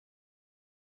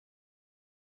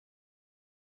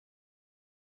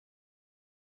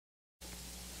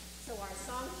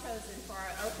song chosen for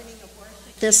our opening of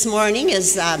worship this morning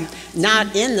is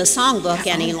not in the songbook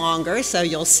any longer, so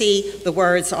you'll see the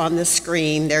words on the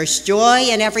screen. There's joy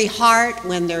in every heart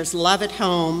when there's love at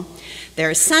home.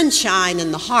 There's sunshine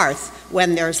in the hearth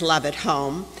when there's love at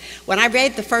home. When I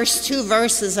read the first two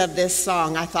verses of this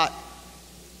song, I thought,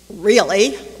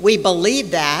 really? We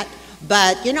believe that?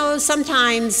 But, you know,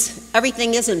 sometimes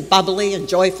everything isn't bubbly and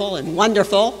joyful and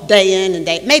wonderful day in and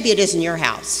day. Maybe it is in your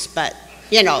house, but,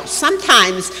 you know,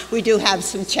 sometimes we do have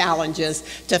some challenges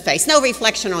to face. No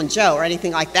reflection on Joe or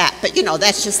anything like that, but, you know,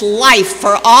 that's just life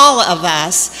for all of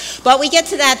us. But we get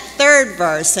to that third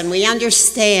verse and we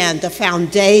understand the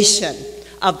foundation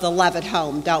of the love at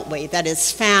home, don't we? That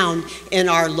is found in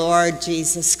our Lord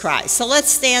Jesus Christ. So let's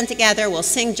stand together. We'll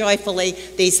sing joyfully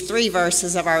these three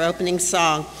verses of our opening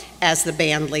song as the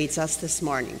band leads us this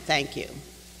morning. Thank you.